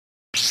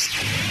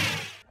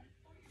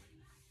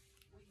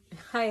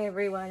Hi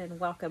everyone, and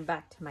welcome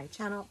back to my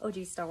channel,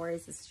 OG Star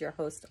Wars. This is your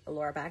host,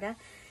 Laura Baga,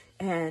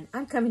 and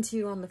I'm coming to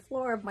you on the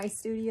floor of my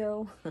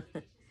studio.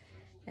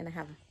 And I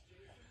have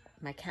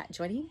my cat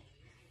joining.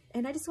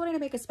 And I just wanted to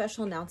make a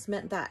special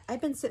announcement that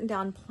I've been sitting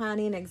down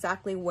planning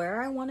exactly where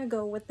I want to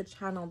go with the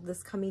channel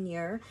this coming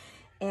year.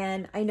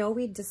 And I know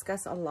we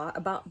discuss a lot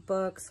about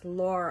books,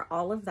 lore,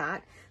 all of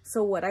that.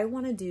 So what I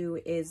want to do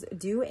is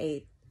do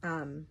a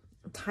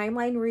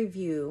timeline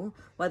review,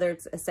 whether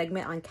it's a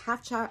segment on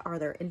Cat Chat or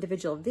their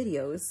individual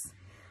videos,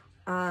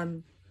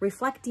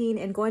 reflecting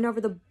and going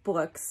over the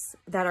books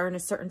that are in a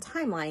certain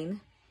timeline.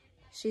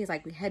 She's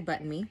like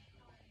headbutting me.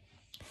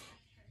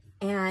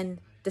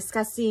 And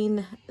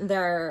discussing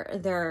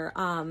their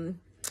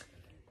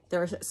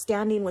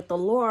standing with the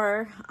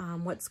lore,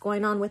 what's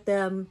going on with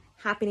them,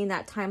 happening in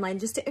that timeline,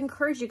 just to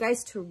encourage you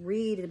guys to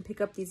read and pick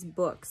up these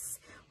books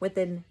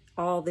within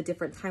all the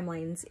different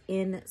timelines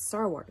in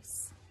Star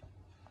Wars.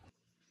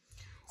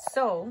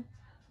 So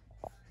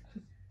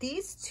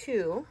these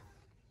two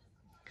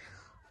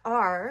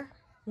are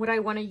what I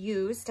want to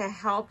use to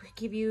help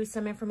give you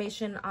some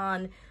information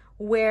on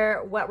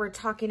what we're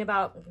talking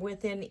about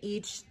within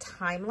each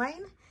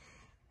timeline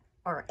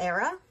or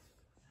era,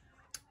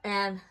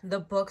 and the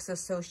books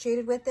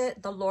associated with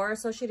it, the lore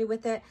associated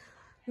with it,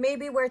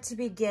 maybe where to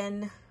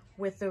begin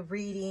with the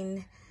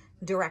reading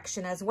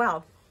direction as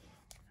well.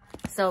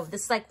 So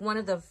this is like one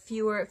of the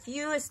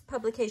fewest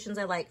publications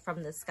I like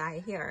from this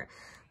guy here,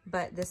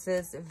 but this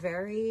is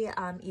very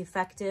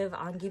effective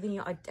on giving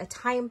you a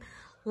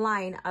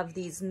timeline of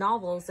these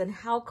novels and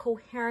how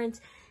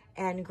coherent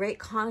and great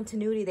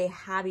continuity they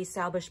have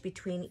established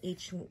between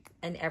each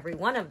and every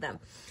one of them.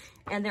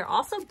 And they're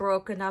also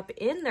broken up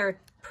in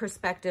their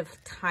perspective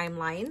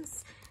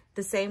timelines,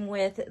 the same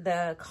with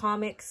the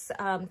comics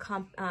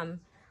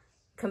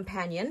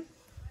companion.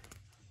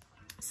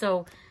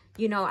 So,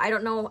 you know, I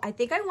don't know, I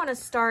think I want to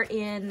start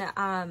in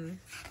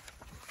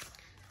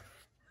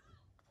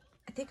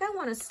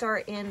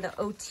the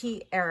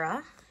OT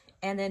era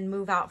and then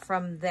move out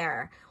from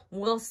there.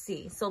 We'll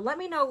see. So let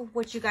me know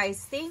what you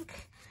guys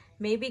think.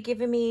 Maybe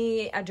giving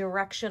me a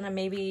direction, and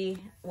maybe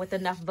with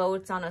enough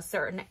votes on a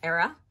certain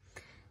era,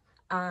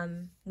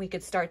 we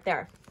could start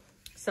there.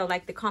 So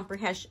like the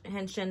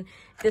comprehension,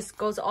 this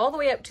goes all the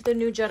way up to the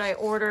new Jedi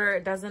Order.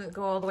 It doesn't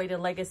go all the way to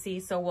Legacy.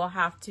 So we'll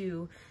have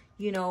to,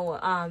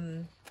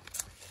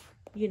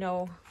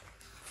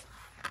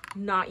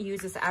 not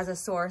use this as a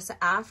source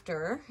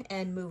after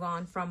and move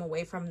on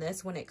away from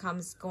this when it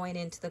comes going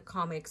into the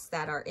comics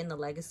that are in the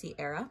Legacy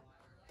era,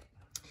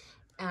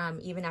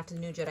 even after the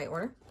new Jedi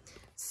Order.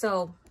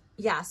 So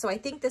yeah, so I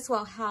think this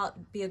will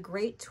be a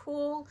great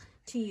tool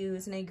to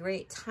use and a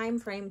great time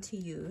frame to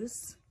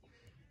use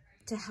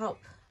to help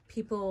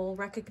people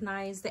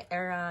recognize the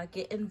era,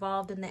 get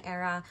involved in the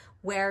era,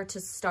 where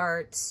to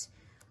start,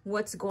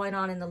 what's going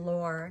on in the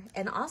lore,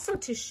 and also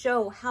to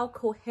show how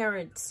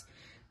coherent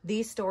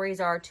these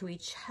stories are to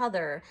each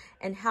other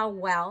and how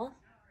well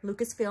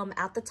Lucasfilm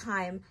at the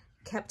time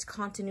kept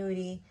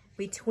continuity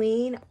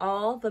between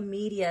all the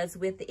medias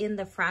within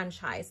the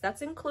franchise.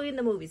 That's including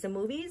the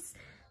movies.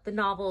 The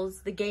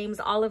novels, the games,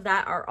 all of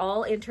that are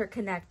all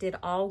interconnected,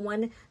 all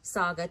one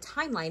saga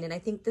timeline. And I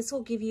think this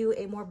will give you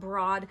a more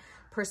broad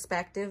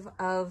perspective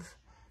of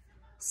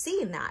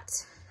seeing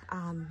that.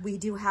 We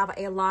do have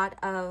a lot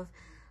of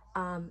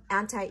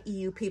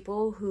anti-EU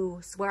people who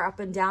swear up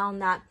and down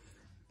that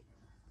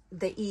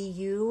the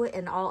EU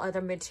and all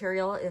other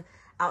material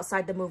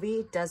outside the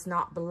movie does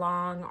not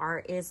belong or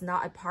is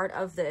not a part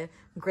of the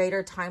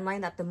greater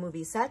timeline that the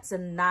movie sets,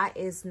 and that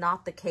is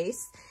not the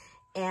case.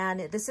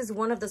 And this is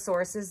one of the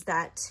sources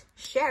that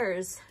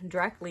shares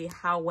directly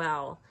how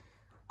well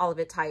all of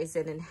it ties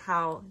in and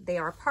how they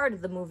are part of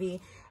the movie.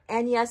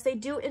 And yes, they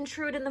do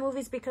intrude in the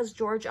movies because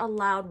George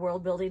allowed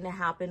world building to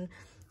happen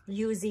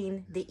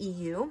using the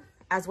EU,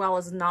 as well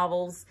as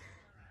novels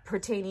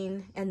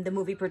pertaining, and the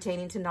movie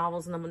pertaining to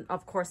novels, and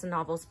of course the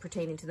novels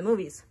pertaining to the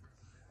movies.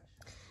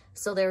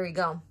 So there we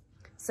go.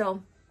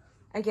 So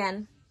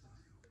again,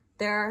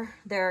 there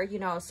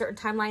are certain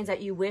timelines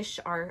that you wish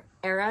are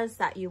eras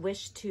that you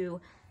wish to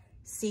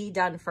see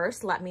done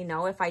first. Let me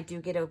know. If I do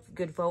get a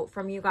good vote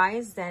from you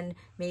guys, then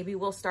maybe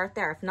we'll start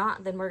there. If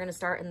not, then we're going to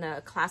start in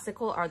the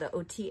classical or the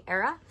OT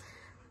era.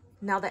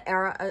 Now the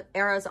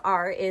eras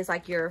is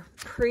like your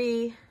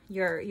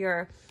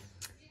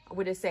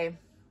what do you say,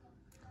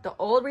 the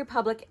Old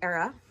Republic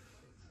era.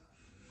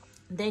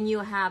 Then you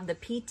have the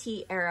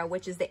PT era,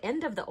 which is the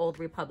end of the Old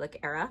Republic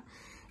era.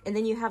 And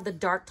then you have the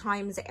Dark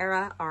Times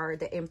era, or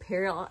the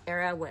Imperial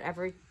era,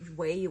 whatever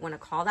way you want to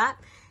call that.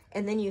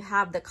 And then you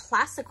have the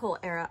Classical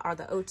era, or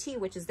the OT,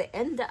 which is the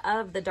end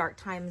of the Dark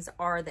Times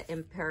or the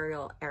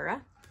Imperial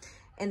era.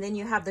 And then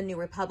you have the New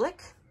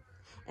Republic,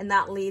 and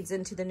that leads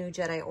into the New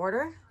Jedi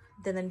Order.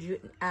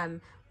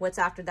 Then what's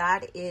after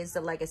that is the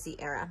Legacy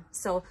era.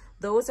 So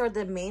those are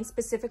the main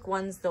specific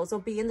ones. Those will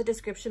be in the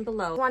description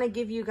below. I want to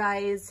give you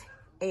guys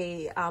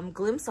a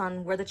glimpse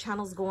on where the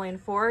channel's going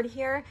forward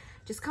here.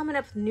 Just coming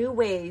up with new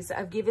ways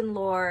of giving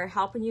lore,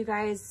 helping you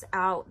guys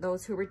out,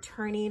 those who are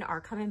returning, are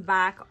coming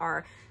back,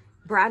 are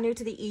brand new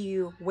to the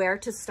EU, where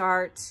to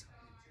start,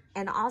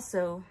 and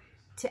also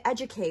to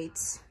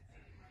educate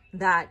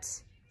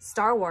that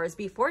Star Wars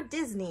before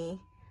Disney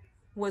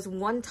was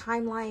one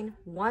timeline,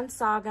 one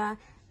saga,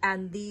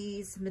 and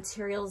these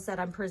materials that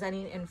I'm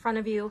presenting in front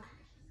of you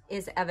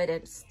is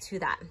evidence to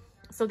that.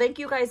 So thank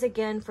you guys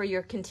again for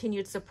your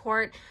continued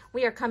support.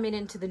 We are coming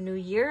into the new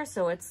year,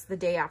 so it's the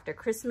day after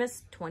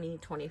Christmas,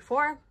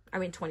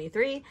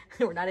 23.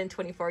 We're not in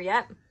 24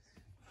 yet.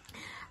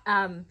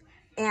 And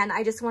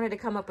I just wanted to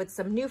come up with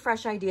some new,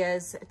 fresh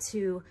ideas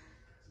to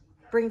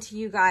bring to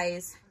you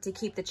guys to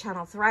keep the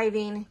channel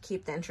thriving,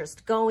 keep the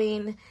interest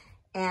going,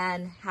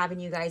 and having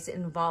you guys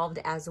involved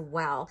as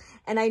well.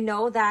 And I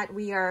know that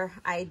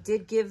I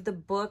did give the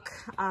book,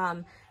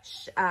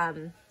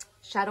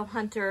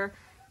 Shadowhunter,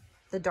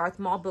 the Darth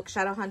Maul book,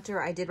 Shadowhunter.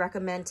 I did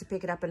recommend to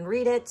pick it up and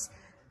read it.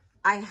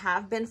 I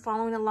have been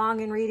following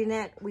along and reading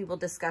it. We will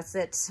discuss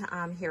it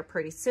here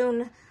pretty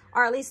soon,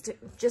 or at least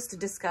just to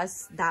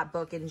discuss that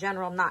book in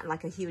general, not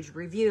like a huge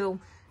review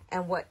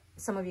and what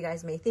some of you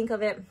guys may think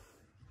of it.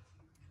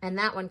 And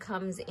that one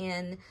comes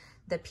in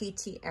the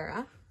PT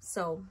era.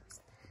 So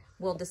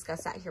we'll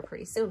discuss that here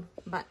pretty soon.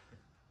 But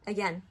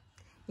again,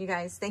 you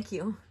guys, thank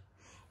you.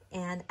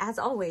 And as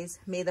always,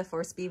 may the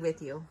Force be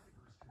with you.